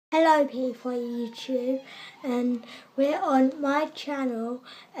Hello people YouTube, and we're on my channel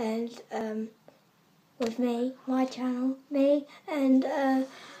and with me, my channel, me, and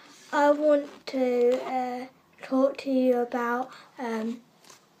I want to talk to you about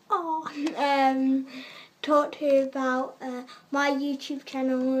talk to you about my YouTube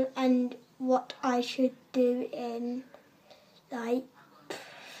channel and what I should do in like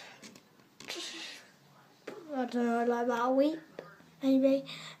I don't know, like about a week. Maybe,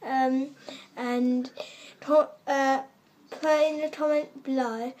 and put in the comment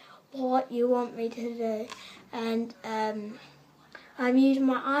below what you want me to do, and I'm using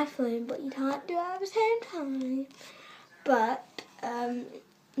my iPhone, but you can't do it at the same time. But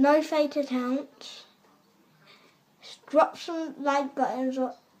no fake accounts. Drop some like buttons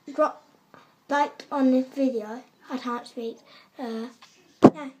or drop like on this video. I can't speak. Yeah.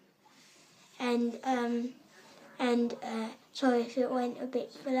 And sorry if it went a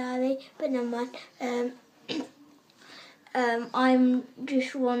bit blurry, but never mind. I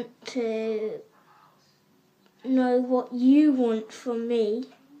just want to know what you want from me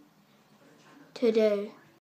to do.